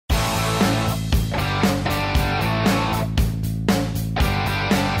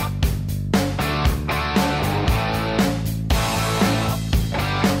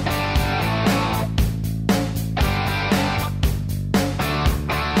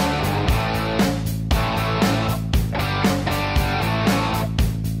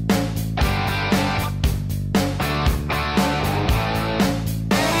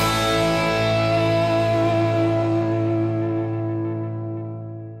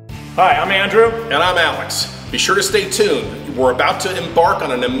Hi, I'm Andrew. And I'm Alex. Be sure to stay tuned. We're about to embark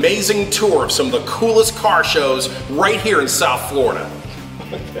on an amazing tour of some of the coolest car shows right here in South Florida.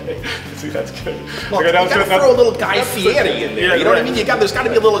 Okay, see, that's good. Well, you gotta throw a little Guy Fieri in there, yeah, you know what I mean? There's gotta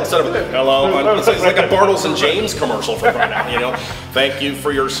be a little, instead of, hello, it's like a Bartles and James commercial for crying out, you know? Thank you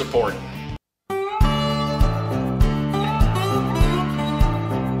for your support.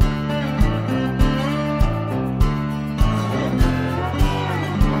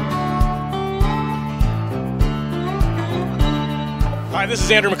 Hi, this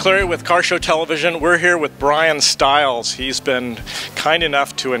is Andrew McCleary with Car Show Television. We're here with Brian Styles. He's been kind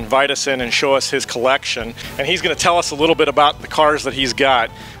enough to invite us in and show us his collection, and he's going to tell us a little bit about the cars that he's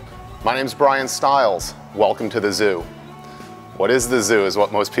got. My name's Brian Styles. Welcome to the zoo. What is the zoo is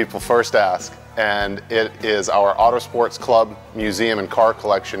what most people first ask, and it is our Autosports Club museum and car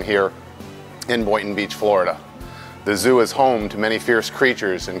collection here in Boynton Beach, Florida. The zoo is home to many fierce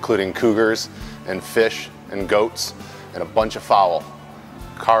creatures, including cougars and fish and goats and a bunch of fowl.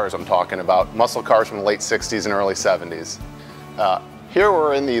 Cars I'm talking about, muscle cars from the late 60s and early 70s. Here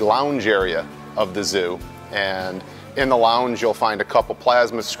we're in the lounge area of the zoo, and in the lounge you'll find a couple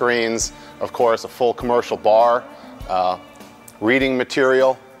plasma screens, of course a full commercial bar, reading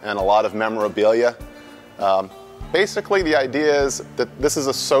material, and a lot of memorabilia. Basically the idea is that this is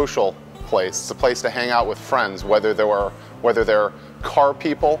a social place. It's a place to hang out with friends, whether they're car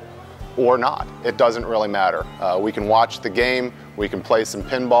people or not. It doesn't really matter. We can watch the game, we can play some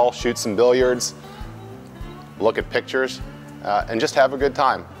pinball, shoot some billiards, look at pictures, and just have a good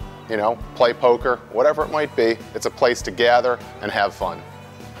time. You know, play poker, whatever it might be. It's a place to gather and have fun.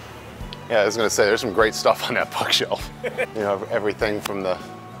 Yeah, I was going to say, there's some great stuff on that bookshelf. You know, everything from the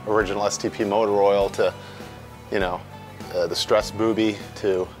original STP motor oil to, you know, the stress booby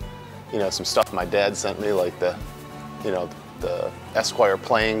to, you know, some stuff my dad sent me, like the, you know, the Esquire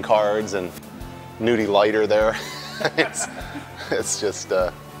playing cards and nudie lighter there. it's just,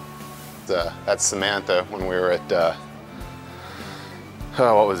 that's Samantha when we were at,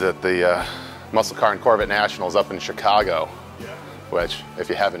 what was it, the Muscle Car and Corvette Nationals up in Chicago, yeah. Which, if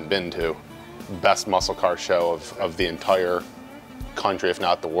you haven't been to, best muscle car show of the entire country, if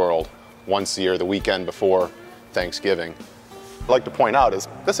not the world, once a year, the weekend before Thanksgiving. I'd like to point out is,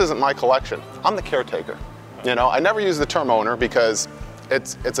 this isn't my collection. I'm the caretaker. You know, I never use the term owner because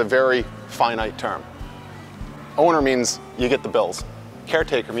it's a very finite term. Owner means you get the bills.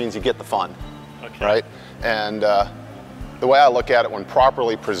 Caretaker means you get the fun, okay. Right? And the way I look at it, when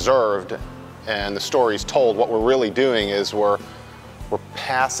properly preserved and the story's told, what we're really doing is we're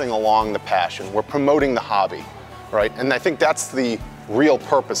passing along the passion. We're promoting the hobby, right? And I think that's the real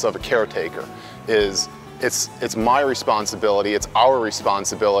purpose of a caretaker, is it's my responsibility, it's our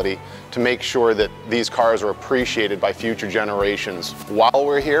responsibility to make sure that these cars are appreciated by future generations while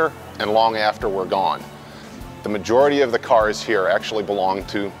we're here and long after we're gone. The majority of the cars here actually belong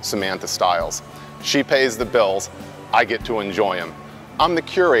to Samatha Styles. She pays the bills, I get to enjoy them. I'm the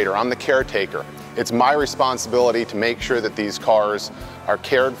curator, I'm the caretaker. It's my responsibility to make sure that these cars are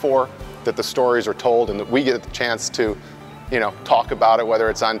cared for, that the stories are told, and that we get the chance to, you know, talk about it, whether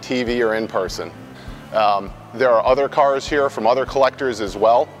it's on TV or in person. There are other cars here from other collectors as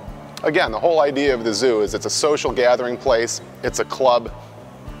well. Again, the whole idea of the zoo is it's a social gathering place, it's a club,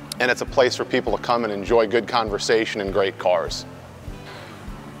 and it's a place for people to come and enjoy good conversation and great cars.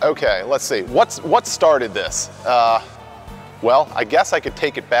 Okay, let's see. What started this? Well, I guess I could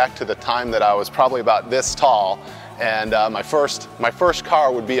take it back to the time that I was probably about this tall, and my first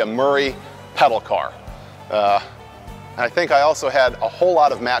car would be a Murray pedal car. And I think I also had a whole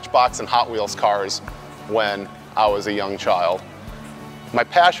lot of Matchbox and Hot Wheels cars when I was a young child. My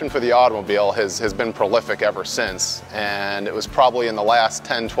passion for the automobile has been prolific ever since, and it was probably in the last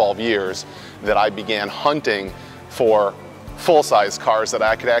 10, 12 years that I began hunting for full-size cars that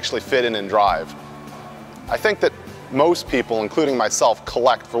I could actually fit in and drive. I think that most people, including myself,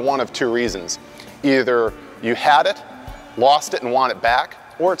 collect for one of two reasons. Either you had it, lost it and want it back,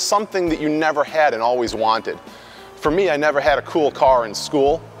 or it's something that you never had and always wanted. For me, I never had a cool car in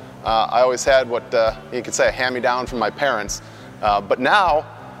school. I always had what you could say a hand-me-down from my parents. But now,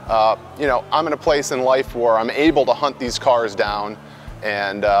 you know, I'm in a place in life where I'm able to hunt these cars down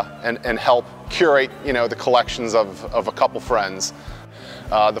and help curate, you know, the collections of a couple friends.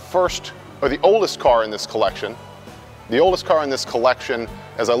 The oldest car in this collection,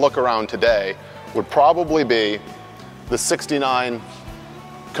 as I look around today, would probably be the '69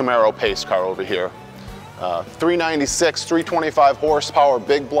 Camaro Pace Car over here. 396, 325 horsepower,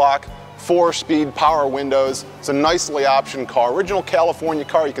 big block, 4-speed power windows. It's a nicely optioned car. Original California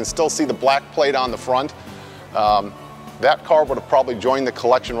car. You can still see the black plate on the front. that car would have probably joined the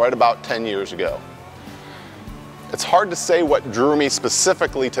collection right about 10 years ago. It's hard to say what drew me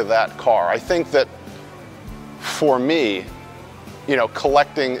specifically to that car. I think that for me, you know,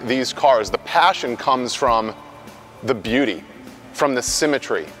 collecting these cars, the passion comes from the beauty, from the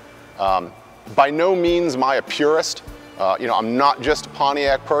symmetry. By no means am I a purist. You know, I'm not just a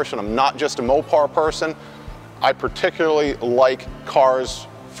Pontiac person, I'm not just a Mopar person. I particularly like cars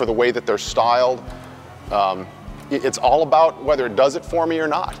for the way that they're styled. It's all about whether it does it for me or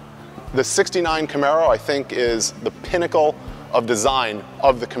not. The '69 Camaro, I think, is the pinnacle of design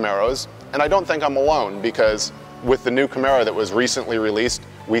of the Camaros, and I don't think I'm alone, because with the new Camaro that was recently released,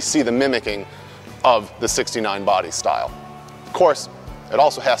 we see the mimicking of the '69 body style. Of course, it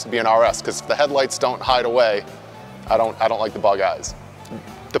also has to be an RS, because if the headlights don't hide away, I don't like the bug eyes.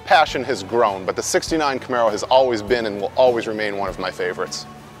 The passion has grown, but the '69 Camaro has always been and will always remain one of my favorites.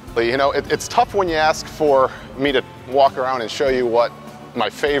 But, you know, it's tough when you ask for me to walk around and show you what my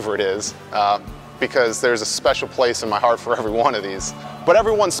favorite is, because there's a special place in my heart for every one of these. But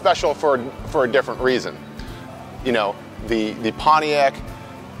everyone's special for a different reason. You know, the Pontiac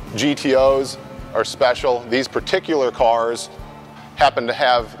GTOs are special. These particular cars happen to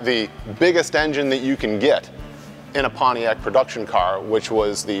have the biggest engine that you can get in a Pontiac production car, which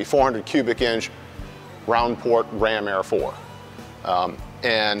was the 400 cubic inch round port Ram Air 4.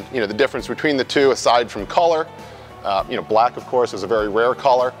 And you know, the difference between the two, aside from color, you know, black of course is a very rare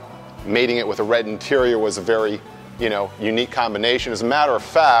color. Mating it with a red interior was a very, you know, unique combination. As a matter of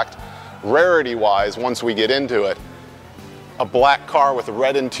fact, rarity wise, once we get into it, a black car with a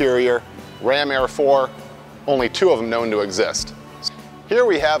red interior, Ram Air 4, only 2 of them known to exist. Here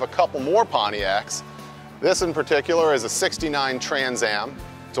we have a couple more Pontiacs. This in particular is a '69 Trans Am.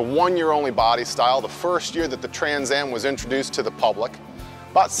 It's a 1-year only body style, the first year that the Trans Am was introduced to the public.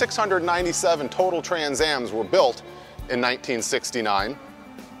 About 697 total Trans Ams were built in 1969.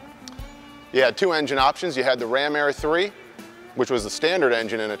 You had 2 engine options. You had the Ram Air 3, which was the standard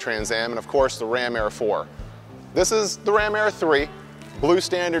engine in a Trans Am, and of course the Ram Air 4. This is the Ram Air 3, blue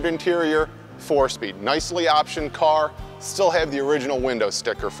standard interior, 4-speed. Nicely optioned car, still have the original window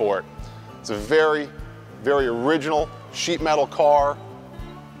sticker for it. It's a very, very original sheet metal car.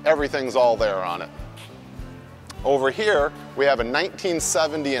 Everything's all there on it. Over here, we have a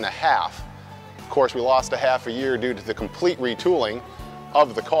 1970 and a half. Of course, we lost a half a year due to the complete retooling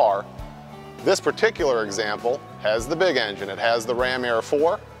of the car. This particular example has the big engine. It has the Ram Air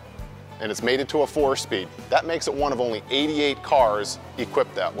 4, and it's mated to a 4-speed. That makes it one of only 88 cars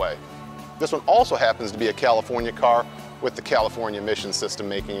equipped that way. This one also happens to be a California car with the California emission system,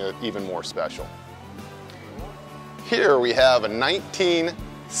 making it even more special. Here we have a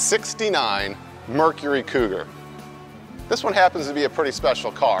 1969 Mercury Cougar. This one happens to be a pretty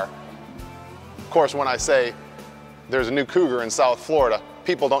special car. Of course, when I say there's a new Cougar in South Florida,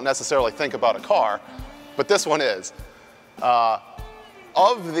 people don't necessarily think about a car, but this one is.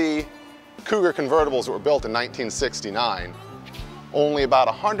 Of the Cougar convertibles that were built in 1969, only about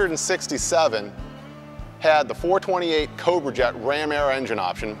 167 had the 428 Cobra Jet Ram Air engine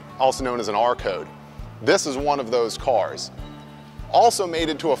option, also known as an R code. This is one of those cars. Also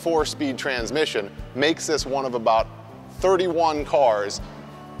mated to a 4-speed transmission, makes this one of about 31 cars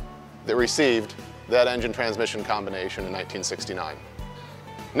that received that engine transmission combination in 1969.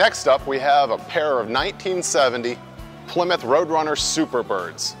 Next up, we have a pair of 1970 Plymouth Roadrunner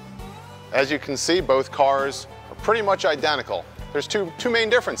Superbirds. As you can see, both cars are pretty much identical. There's two main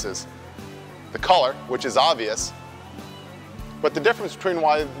differences. The color, which is obvious, but the difference between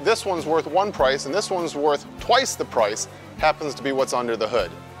why this one's worth one price and this one's worth twice the price happens to be what's under the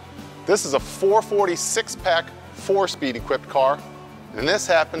hood. This is a 446-pack 4-speed equipped car, and this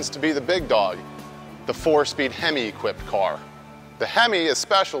happens to be the big dog, the 4-speed Hemi equipped car. The Hemi is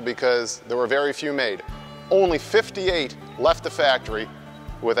special because there were very few made. Only 58 left the factory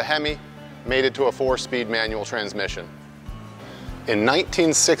with a Hemi mated to a 4-speed manual transmission. In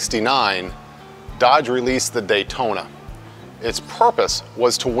 1969, Dodge released the Daytona. Its purpose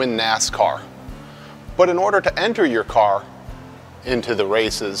was to win NASCAR. But in order to enter your car into the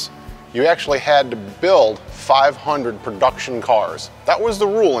races, you actually had to build 500 production cars. That was the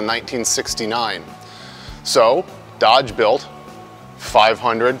rule in 1969. So Dodge built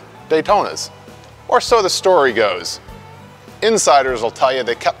 500 Daytonas. Or so the story goes. Insiders will tell you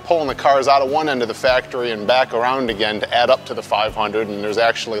they kept pulling the cars out of one end of the factory and back around again to add up to the 500, and there's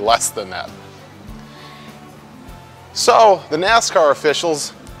actually less than that. So the NASCAR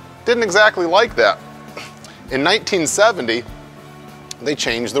officials didn't exactly like that. In 1970, they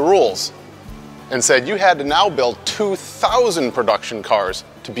changed the rules and said you had to now build 2,000 production cars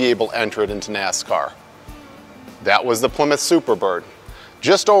to be able to enter it into NASCAR. That was the Plymouth Superbird.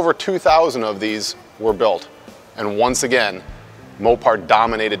 Just over 2,000 of these were built. And once again, Mopar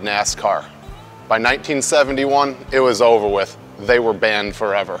dominated NASCAR. By 1971, it was over with. They were banned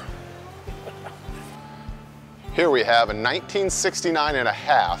forever. Here we have a 1969 and a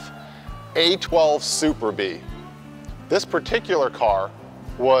half A12 Super B. This particular car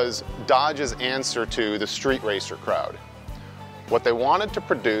was Dodge's answer to the street racer crowd. What they wanted to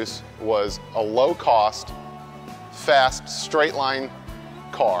produce was a low-cost, fast, straight-line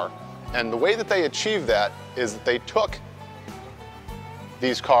car, and the way that they achieved that is that they took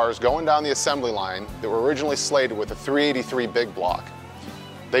these cars going down the assembly line that were originally slated with a 383 big block.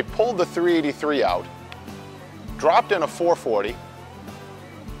 They pulled the 383 out, dropped in a 440,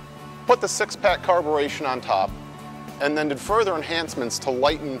 put the six-pack carburation on top, and then did further enhancements to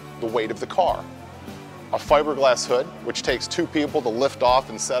lighten the weight of the car. A fiberglass hood, which takes two people to lift off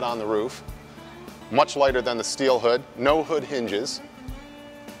and set on the roof, much lighter than the steel hood, no hood hinges.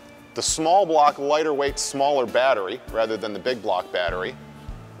 The small block, lighter weight, smaller battery rather than the big block battery.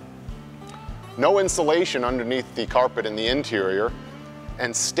 No insulation underneath the carpet in the interior,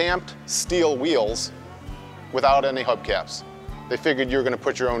 and stamped steel wheels without any hubcaps. They figured you were going to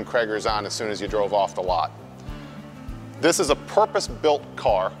put your own Craigers on as soon as you drove off the lot. This is a purpose-built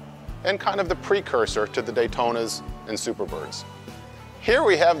car and kind of the precursor to the Daytonas and Superbirds. Here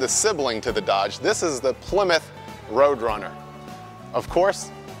we have the sibling to the Dodge. This is the Plymouth Roadrunner. Of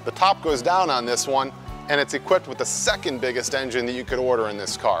course, the top goes down on this one, and it's equipped with the second biggest engine that you could order in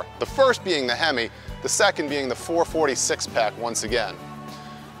this car. The first being the Hemi, the second being the 440 six-pack once again.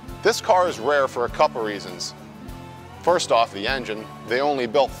 This car is rare for a couple reasons. First off, the engine. They only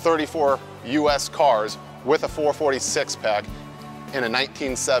built 34 US cars with a 440 six-pack in a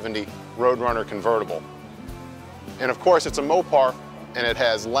 1970 Roadrunner convertible. And of course, it's a Mopar, and it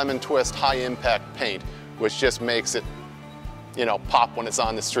has lemon twist high-impact paint, which just makes it, you know, pop when it's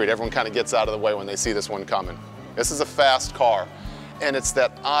on the street. Everyone kind of gets out of the way when they see this one coming. This is a fast car, and it's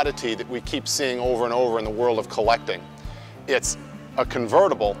that oddity that we keep seeing over and over in the world of collecting. It's a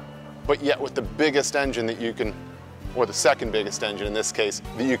convertible, but yet with the biggest engine that you can, or the second biggest engine in this case,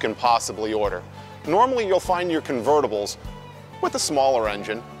 that you can possibly order. Normally you'll find your convertibles with a smaller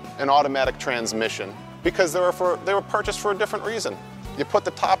engine, an automatic transmission, because they were purchased for a different reason. You put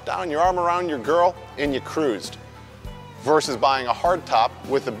the top down, your arm around your girl, and you cruised. Versus buying a hardtop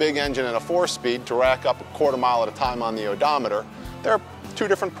with a big engine and a 4-speed to rack up a quarter mile at a time on the odometer. They're two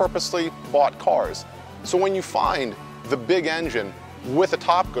different purposely bought cars. So when you find the big engine with the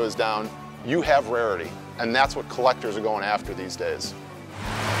top goes down, you have rarity. And that's what collectors are going after these days.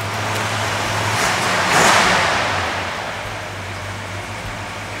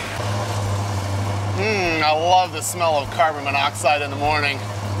 I love the smell of carbon monoxide in the morning.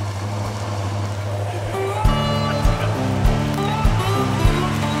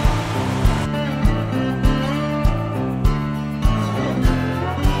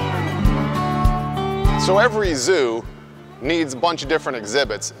 So every zoo needs a bunch of different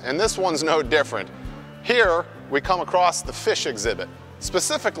exhibits, and this one's no different. Here we come across the fish exhibit.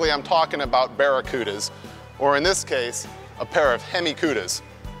 Specifically, I'm talking about barracudas, or in this case, a pair of Hemi Cudas.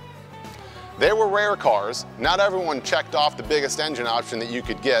 They were rare cars. Not everyone checked off the biggest engine option that you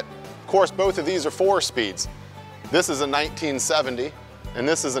could get. Of course, both of these are 4-speeds. This is a 1970, and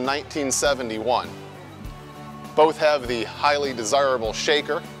this is a 1971. Both have the highly desirable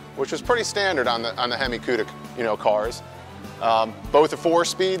shaker, which was pretty standard on the Hemi Cuda, cars. Both are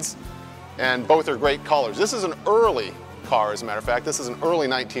 4-speeds, and both are great colors. This is an early car, as a matter of fact. This is an early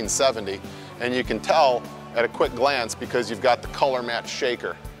 1970, and you can tell at a quick glance because you've got the color match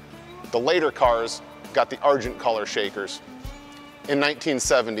shaker. The later cars got the argent color shakers. In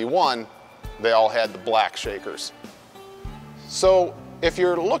 1971, they all had the black shakers. So if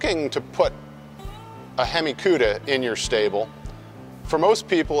you're looking to put a Hemi Cuda in your stable, for most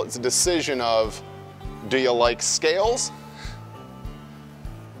people it's a decision of, do you like scales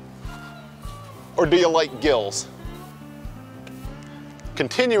or do you like gills?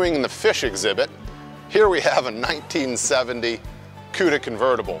 Continuing in the fish exhibit, here we have a 1970 Cuda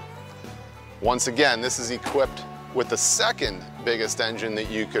convertible. Once again, this is equipped with the second biggest engine that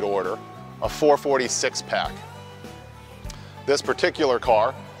you could order, a 440 six-pack. This particular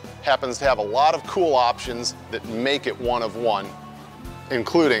car happens to have a lot of cool options that make it one of one,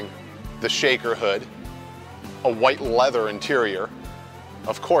 including the shaker hood, a white leather interior,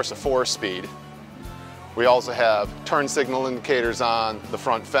 of course a 4-speed. We also have turn signal indicators on the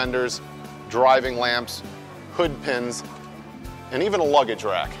front fenders, driving lamps, hood pins, and even a luggage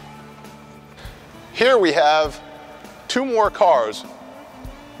rack. Here we have two more cars,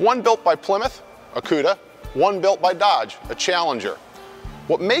 one built by Plymouth, a Cuda, one built by Dodge, a Challenger.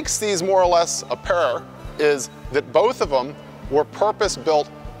 What makes these more or less a pair is that both of them were purpose-built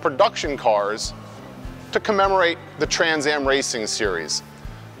production cars to commemorate the Trans Am Racing Series.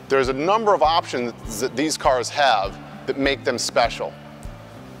 There's a number of options that these cars have that make them special.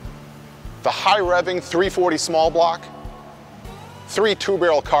 The high-revving 340 small block, 3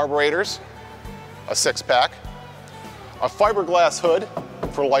 two-barrel carburetors, a 6-pack, a fiberglass hood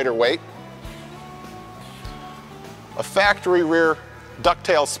for lighter weight, a factory rear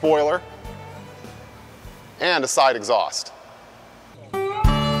ducktail spoiler, and a side exhaust.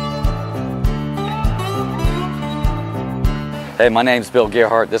 Hey, my name's Bill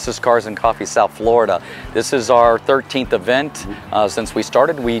Gerhardt. This is Cars and Coffee, South Florida. This is our 13th event. Since we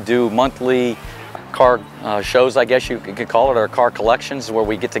started, we do monthly car shows, I guess you could call it, or car collections, where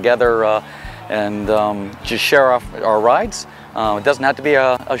we get together and just share our rides. It doesn't have to be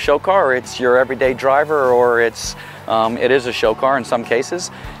a show car. It's your everyday driver, or it is a show car in some cases.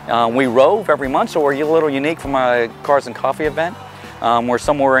 We rove every month, so we're a little unique from a Cars and Coffee event. We're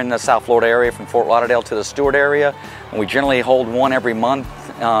somewhere in the South Florida area, from Fort Lauderdale to the Stewart area. And we generally hold one every month,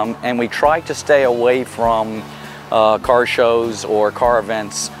 and we try to stay away from car shows or car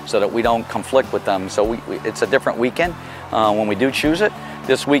events so that we don't conflict with them. So it's a different weekend when we do choose it.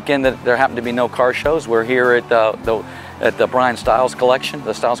 This weekend, there happen to be no car shows. We're here at the Brian Styles collection,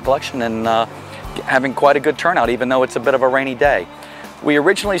 the Styles collection, and having quite a good turnout, even though it's a bit of a rainy day. We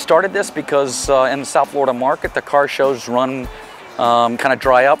originally started this because in the South Florida market, the car shows run kind of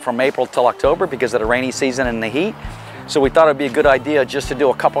dry up from April till October because of the rainy season and the heat. So we thought it'd be a good idea just to do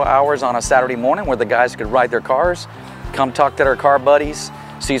a couple hours on a Saturday morning where the guys could ride their cars, come talk to their car buddies,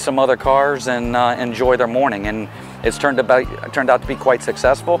 see some other cars, and enjoy their morning. And it's turned out to be quite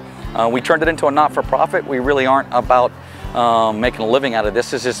successful. We turned it into a not-for-profit. We really aren't about making a living out of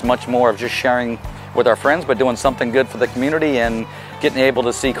this. This is just much more of just sharing with our friends, but doing something good for the community and getting able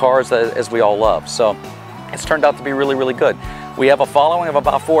to see cars as we all love. So it's turned out to be really, really good. We have a following of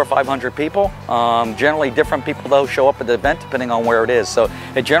about 400 or 500 people. Generally different people though show up at the event depending on where it is. So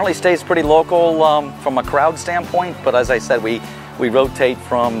it generally stays pretty local from a crowd standpoint, but as I said, we rotate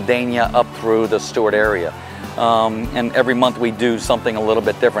from Dania up through the Stewart area. And every month we do something a little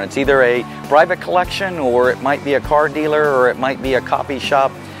bit different. It's either a private collection, or it might be a car dealer, or it might be a coffee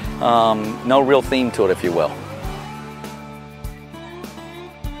shop. No real theme to it, if you will.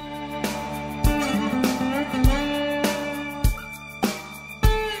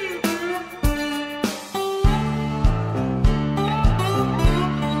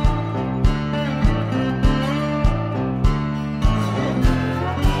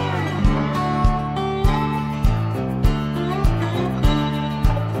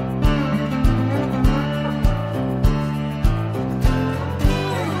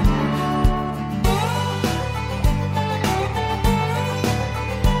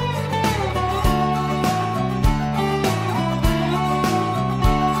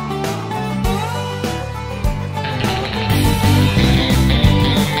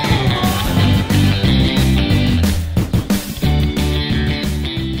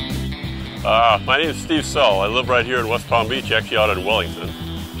 My name is Steve Sell. I live right here in West Palm Beach, actually out in Wellington.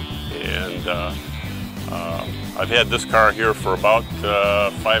 And I've had this car here for about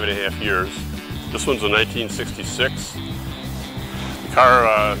 5.5 years. This one's a 1966. The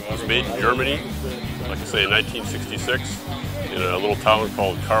car was made in Germany, like I say, in 1966, in a little town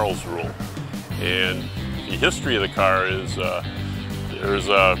called Karlsruhe. And the history of the car is there's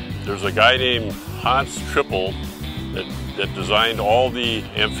a guy named Hans Trippel that designed all the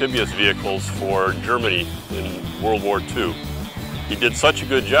amphibious vehicles for Germany in World War II. He did such a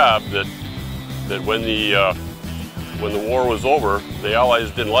good job that when the war was over, the Allies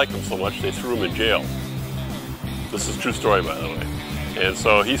didn't like him so much they threw him in jail. This is a true story, by the way. And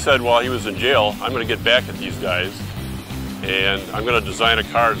so he said while he was in jail, I'm going to get back at these guys, and I'm going to design a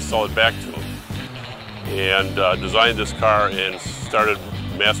car and sell it back to them. And designed this car and started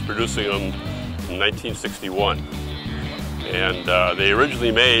mass producing them in 1961. And they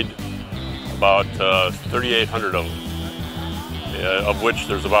originally made about 3,800 of them, of which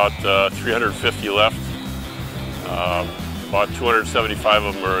there's about 350 left. About 275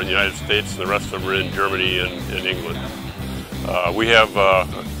 of them are in the United States, and the rest of them are in Germany and England. We have a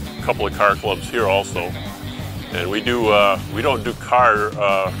couple of car clubs here also, and we don't do car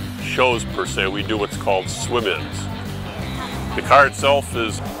shows per se. We do what's called swim-ins. The car itself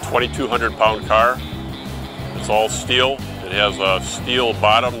is a 2,200 pound car. It's all steel. It has a steel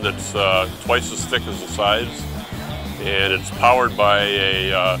bottom that's twice as thick as the sides, and it's powered by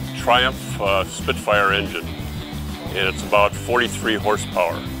a Triumph Spitfire engine, and it's about 43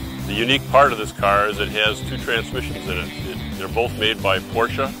 horsepower. The unique part of this car is it has two transmissions in it. They're both made by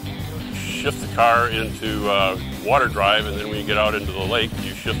Porsche. Shift the car into water drive, and then when you get out into the lake,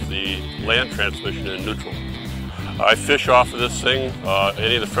 you shift the land transmission in neutral. I fish off of this thing,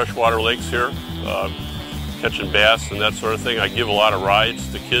 any of the freshwater lakes here, catching bass and that sort of thing. I give a lot of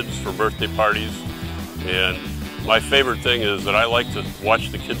rides to kids for birthday parties, and my favorite thing is that I like to watch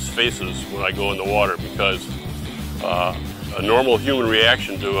the kids' faces when I go in the water, because a normal human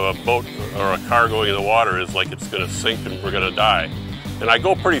reaction to a boat or a car going in the water is like it's going to sink and we're going to die. And I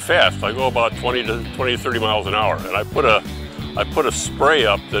go pretty fast. I go about 20 to 30 miles an hour, and I put a spray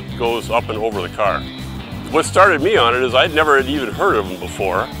up that goes up and over the car. What started me on it is I'd never even heard of them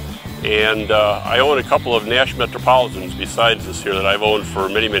before, and I own a couple of Nash Metropolitans besides this here that I've owned for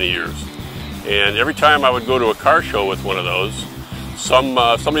many, many years. And every time I would go to a car show with one of those,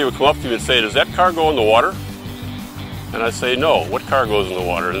 somebody would come up to me and say, "Does that car go in the water?" And I'd say, "No, what car goes in the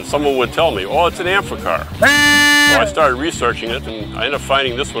water?" And someone would tell me, "Oh, it's an Amphicar." So I started researching it, and I ended up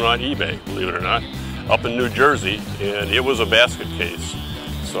finding this one on eBay, believe it or not, up in New Jersey, and it was a basket case.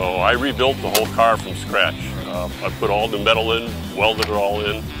 So I rebuilt the whole car from scratch. I put all the metal in, welded it all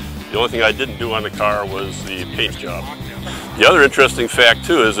in. The only thing I didn't do on the car was the paint job. The other interesting fact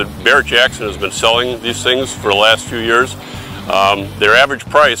too is that Barrett-Jackson has been selling these things for the last few years. Their average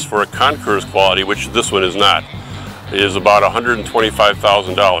price for a Concours quality, which this one is not, is about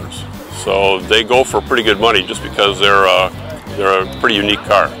 $125,000. So they go for pretty good money just because they're a pretty unique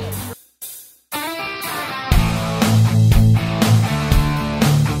car.